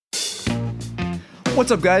What's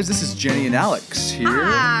up, guys? This is Jenny and Alex here.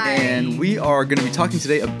 Hi. And we are going to be talking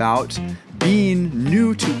today about being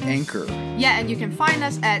new to Anchor. Yeah, and you can find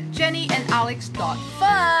us at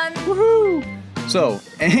jennyandalex.fun. Woohoo! So,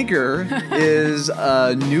 Anchor is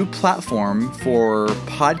a new platform for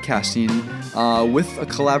podcasting with a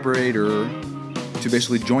collaborator to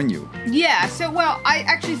basically join you. Yeah, so, I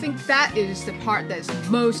actually think that is the part that's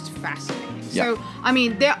most fascinating. Yeah. So,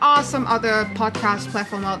 there are some other podcast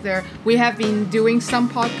platforms out there. We have been doing some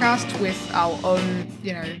podcasts with our own,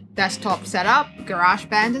 desktop setup,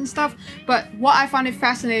 GarageBand and stuff. But what I find it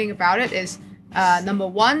fascinating about it is, number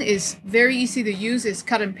one is very easy to use, is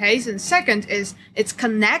cut and paste. And second is it's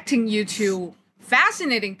connecting you to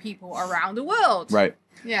fascinating people around the world. Right.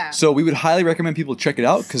 Yeah. So we would highly recommend people check it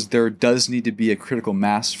out because there does need to be a critical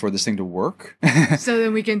mass for this thing to work. So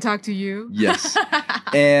then we can talk to you. Yes.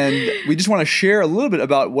 And we just want to share a little bit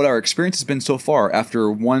about what our experience has been so far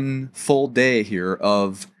after one full day here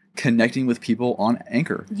of connecting with people on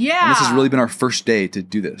Anchor. Yeah. And this has really been our first day to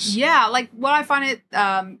do this. Yeah, like what I find it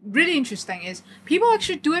really interesting is people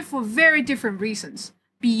actually do it for very different reasons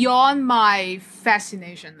beyond my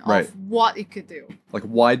fascination of what it could do. Like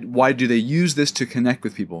why do they use this to connect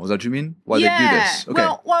with people? Is that what you mean? Why they do this? Okay.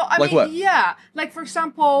 Well, I mean, what? Yeah. Like, for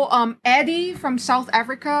example, Eddie from South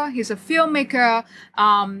Africa, he's a filmmaker.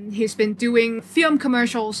 He's been doing film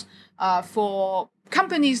commercials for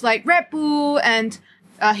companies like Red Bull, and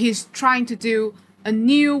he's trying to do a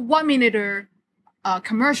new 1-minute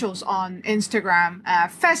commercials on Instagram.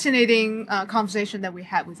 Fascinating conversation that we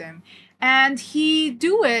had with him. And he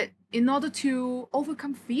do it in order to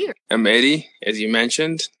overcome fear. I'm Eddie, as you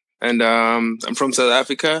mentioned, and I'm from South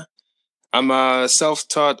Africa. I'm a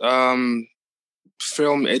self-taught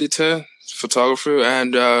film editor, photographer,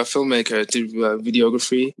 and filmmaker. Do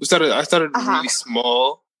videography. I started really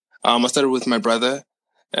small. I started with my brother,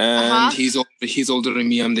 and he's older than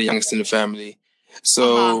me. I'm the youngest in the family,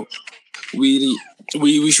 so we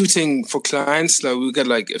shooting for clients. Like, we got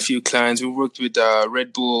like a few clients. We worked with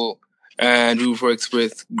Red Bull. And we've worked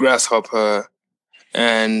with Grasshopper,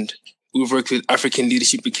 and we've worked with African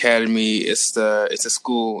Leadership Academy. It's a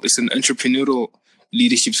school. It's an entrepreneurial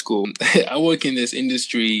leadership school. I work in this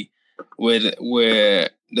industry where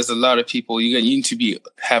there's a lot of people. You need to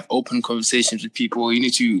have open conversations with people. You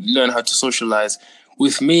need to learn how to socialize.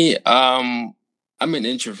 With me, I'm an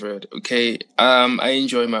introvert. Okay, I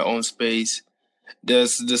enjoy my own space.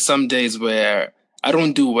 There's some days where I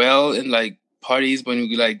don't do well in like parties, when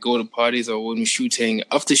we like go to parties or when we're shooting.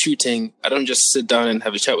 After shooting, I don't just sit down and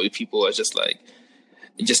have a chat with people. I just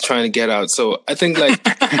trying to get out. So I think I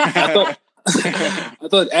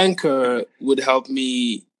thought Anchor would help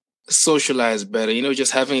me socialize better.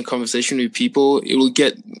 Just having a conversation with people.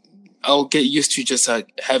 I'll get used to just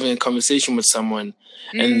like having a conversation with someone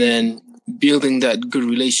and then building that good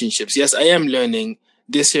relationships. Yes, I am learning.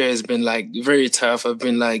 This year has been like very tough. I've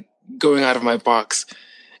been like going out of my box,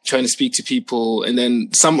 trying to speak to people, and then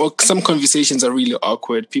some conversations are really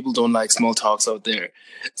awkward. People don't like small talks out there.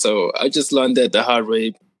 So I just learned that the hard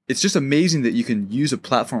way. It's just amazing that you can use a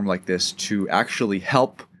platform like this to actually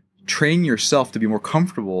help train yourself to be more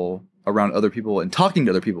comfortable around other people and talking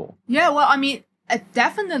to other people. Yeah, it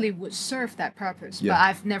definitely would serve that purpose, but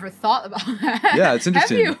I've never thought about that. Yeah, it's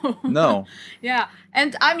interesting. Have you? No. Yeah,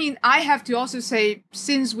 and I have to also say,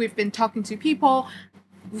 since we've been talking to people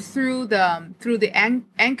through the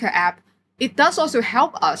Anchor app, it does also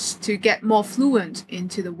help us to get more fluent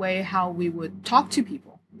into the way how we would talk to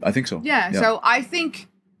people. I think so. Yeah. So I think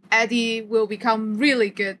Eddie will become really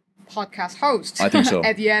good podcast host. I think so.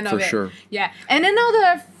 At the end of it. For sure. Yeah. And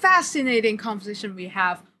another fascinating conversation we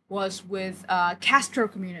have was with Castro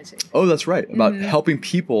Community. Oh, that's right. About helping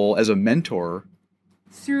people as a mentor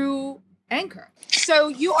through Anchor. So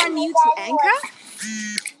you are new to Anchor?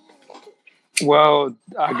 Well,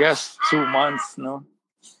 I guess 2 months, no?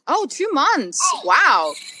 Oh, 2 months.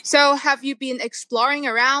 Wow. So have you been exploring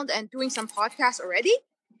around and doing some podcasts already?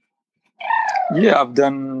 Yeah, I've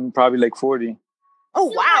done probably like 40.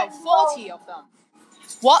 Oh, wow. 40 of them.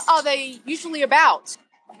 What are they usually about?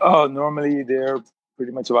 Oh, normally they're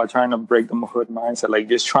pretty much about trying to break the hood mindset, like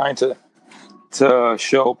just trying to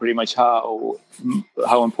show pretty much how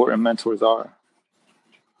important mentors are.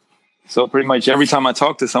 So pretty much every time I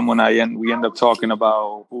talk to someone, we end up talking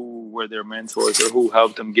about who were their mentors or who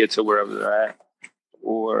helped them get to wherever they're at.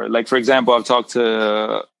 Or like, for example, I've talked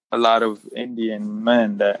to a lot of Indian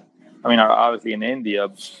men that, are obviously in India,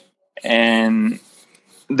 and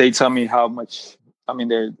they tell me how much,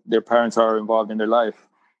 their parents are involved in their life.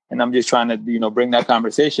 And I'm just trying to, bring that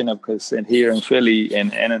conversation up, because here in Philly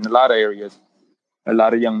and in a lot of areas, a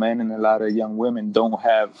lot of young men and a lot of young women don't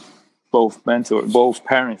have both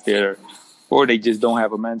parents there, or they just don't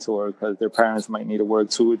have a mentor because their parents might need to work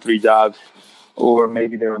 2 or 3 jobs, or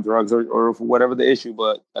maybe they're on drugs or whatever the issue.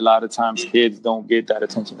 But a lot of times kids don't get that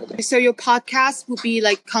attention that they. So your podcast would be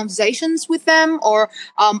like conversations with them, or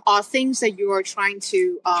are things that you are trying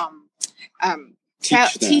to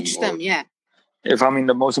teach them? Yeah.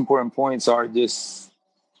 The most important points are just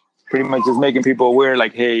pretty much just making people aware,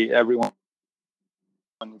 like, hey, everyone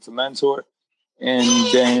needs a mentor. And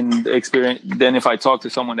then then if I talk to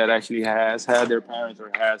someone that actually has had their parents or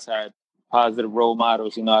has had positive role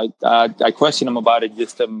models, I question them about it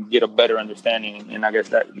just to get a better understanding. And I guess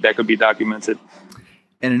that could be documented.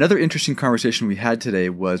 And another interesting conversation we had today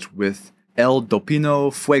was with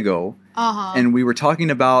Dopito Fuego. And we were talking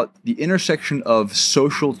about the intersection of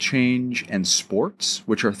social change and sports,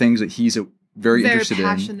 which are things that he's very interested in.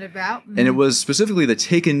 Very passionate about. And it was specifically the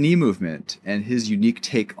Take a Knee movement and his unique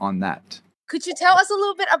take on that. Could you tell us a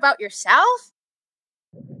little bit about yourself?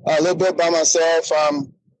 A little bit about myself.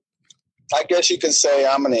 I guess you could say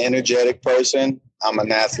I'm an energetic person. I'm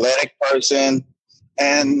an athletic person.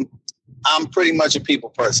 And I'm pretty much a people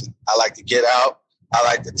person. I like to get out. I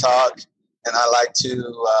like to talk. And I like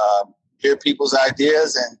to hear people's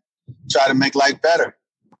ideas and try to make life better.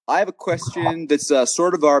 I have a question that's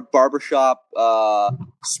sort of our barbershop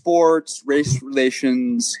sports, race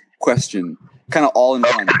relations question, kind of all in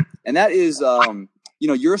one. And that is,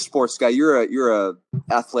 you're a sports guy. You're a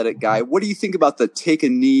athletic guy. What do you think about the Take a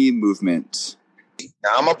Knee movement?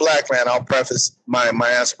 Now, I'm a black man. I'll preface my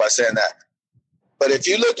answer by saying that. But if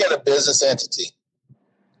you look at a business entity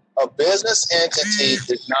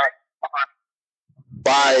is not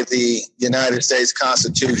by the United States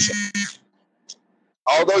Constitution.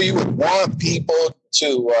 Although you would want people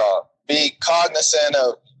to be cognizant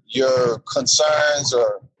of your concerns,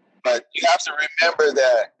 but you have to remember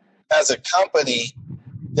that as a company,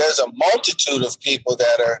 there's a multitude of people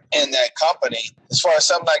that are in that company. As far as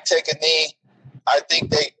something like Take a Knee, I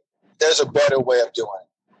think there's a better way of doing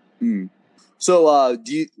it. Mm. So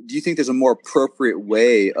do you think there's a more appropriate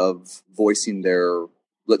way of voicing their,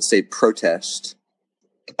 let's say, protest?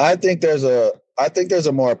 I think there's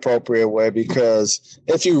a more appropriate way, because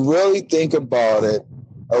if you really think about it,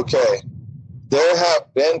 okay, there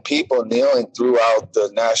have been people kneeling throughout the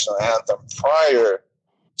national anthem prior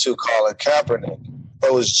to Colin Kaepernick.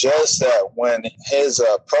 It was just that when his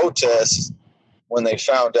protest, when they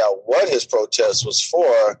found out what his protest was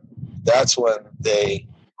for, that's when they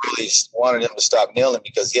really wanted him to stop kneeling,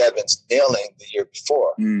 because he had been kneeling the year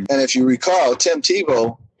before. Mm. And if you recall, Tim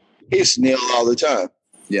Tebow, he used to kneel all the time.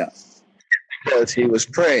 Yeah. Because he was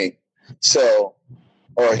praying.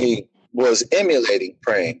 Or he was emulating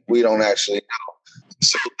praying. We don't actually know.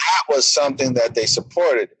 So that was something that they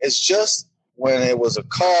supported. It's just when it was a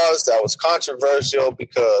cause that was controversial,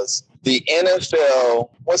 because the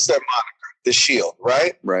NFL, what's their moniker? The Shield,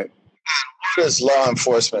 right? Right. And what does law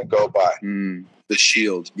enforcement go by? The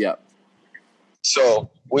Shield, yeah. So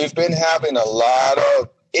we've been having a lot of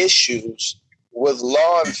issues with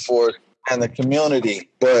law enforcement and the community,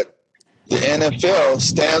 but the NFL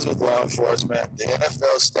stands with law enforcement. The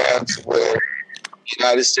NFL stands with the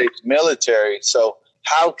United States military. So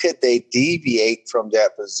how could they deviate from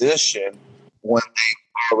that position when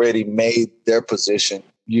they already made their position,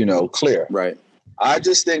 clear? Right. I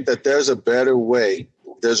just think that there's a better way.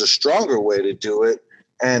 There's a stronger way to do it.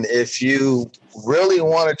 And if you really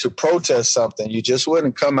wanted to protest something, you just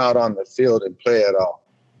wouldn't come out on the field and play at all.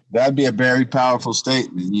 That'd be a very powerful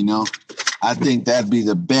statement, I think that'd be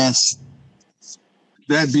the best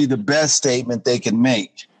statement they can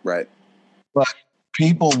make. Right. But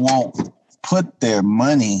people won't put their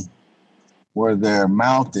money where their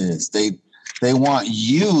mouth is. They want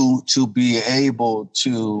you to be able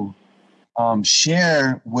to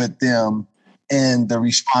share with them in the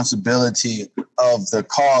responsibility of the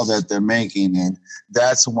call that they're making. And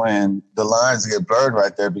that's when the lines get blurred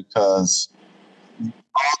right there, because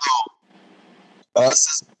although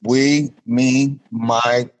us,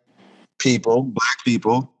 my people, black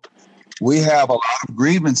people, we have a lot of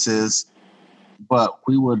grievances, but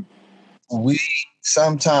we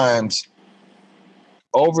sometimes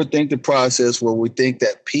overthink the process, where we think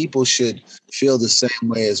that people should feel the same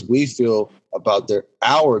way as we feel about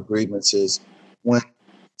our grievances, when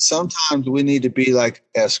sometimes we need to be like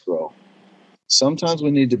escrow. Sometimes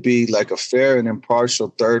we need to be like a fair and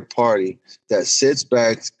impartial third party that sits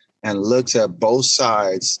back and looks at both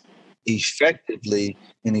sides effectively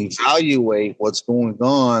and evaluate what's going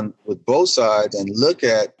on with both sides and look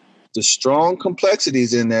at the strong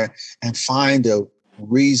complexities in there and find a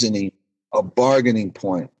reasoning, a bargaining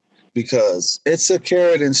point. because it's a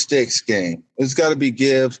carrot and sticks game. It's got to be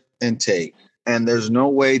give and take. And there's no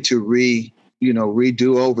way to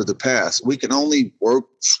redo over the past. We can only work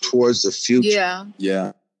towards the future. Yeah.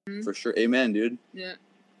 Yeah. For sure. Amen, dude. Yeah.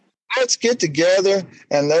 Let's get together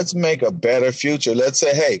and let's make a better future. Let's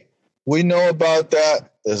say, hey, we know about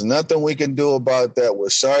that. There's nothing we can do about that. We're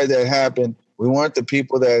sorry that happened. We weren't the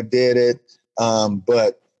people that did it.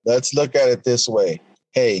 But let's look at it this way.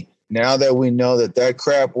 Hey, now that we know that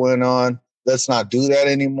crap went on, let's not do that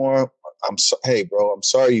anymore. Hey, bro, I'm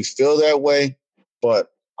sorry you feel that way,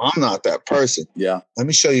 but I'm not that person. Yeah. Let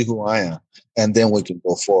me show you who I am. And then we can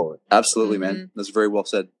go forward. Absolutely, man. That's very well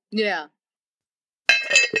said. Yeah.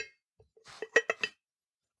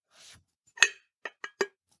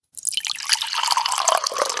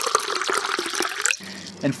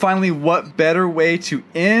 And finally, what better way to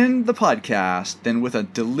end the podcast than with a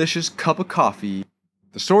delicious cup of coffee?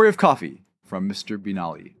 The story of coffee from Mr.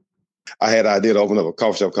 Beanalli. I had an idea to open up a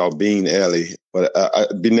coffee shop called Beanalli, but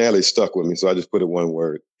Beanalli stuck with me, so I just put it one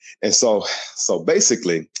word. And so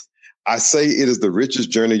basically, I say it is the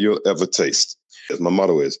richest journey you'll ever taste. As my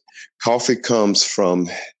motto is, coffee comes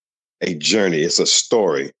from a journey. It's a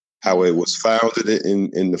story. How it was founded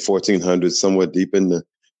in the 1400s, somewhere deep in the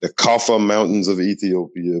Kaffa Mountains of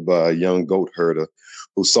Ethiopia by a young goat herder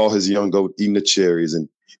who saw his young goat eating the cherries and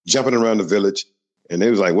jumping around the village. And they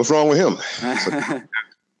was like, what's wrong with him?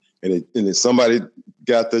 And then somebody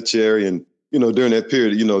got the cherry. And, during that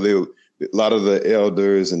period, a lot of the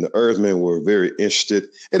elders and the earthmen were very interested.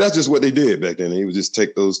 And that's just what they did back then. They would just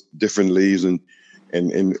take those different leaves and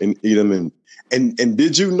eat them. And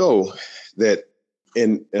did you know that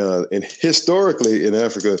in historically in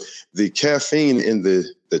Africa, the caffeine in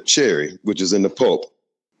the cherry, which is in the pulp,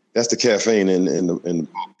 that's the caffeine in the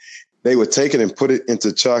pulp. They would take it and put it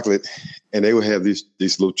into chocolate, and they would have these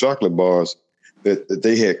little chocolate bars that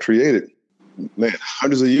they had created, man,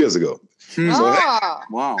 hundreds of years ago. So,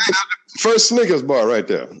 wow. First Snickers bar right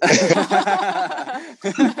there.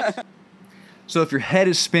 So if your head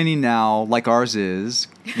is spinning now, like ours is,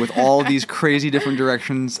 with all these crazy different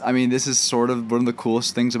directions, I mean, this is sort of one of the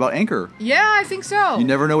coolest things about Anchor. Yeah, I think so. You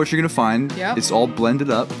never know what you're going to find. Yep. It's all blended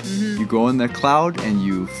up. You go in the cloud and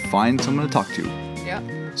you find someone to talk to.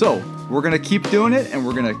 Yep. So we're going to keep doing it, and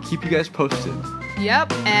we're going to keep you guys posted.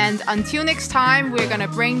 Yep. And until next time, we're going to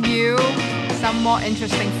bring you some more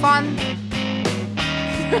interesting fun.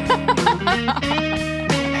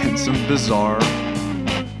 And some bizarre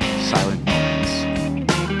silent moments.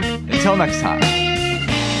 Until next time.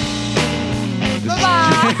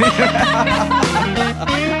 Bye-bye.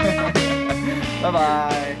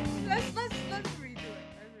 Bye-bye.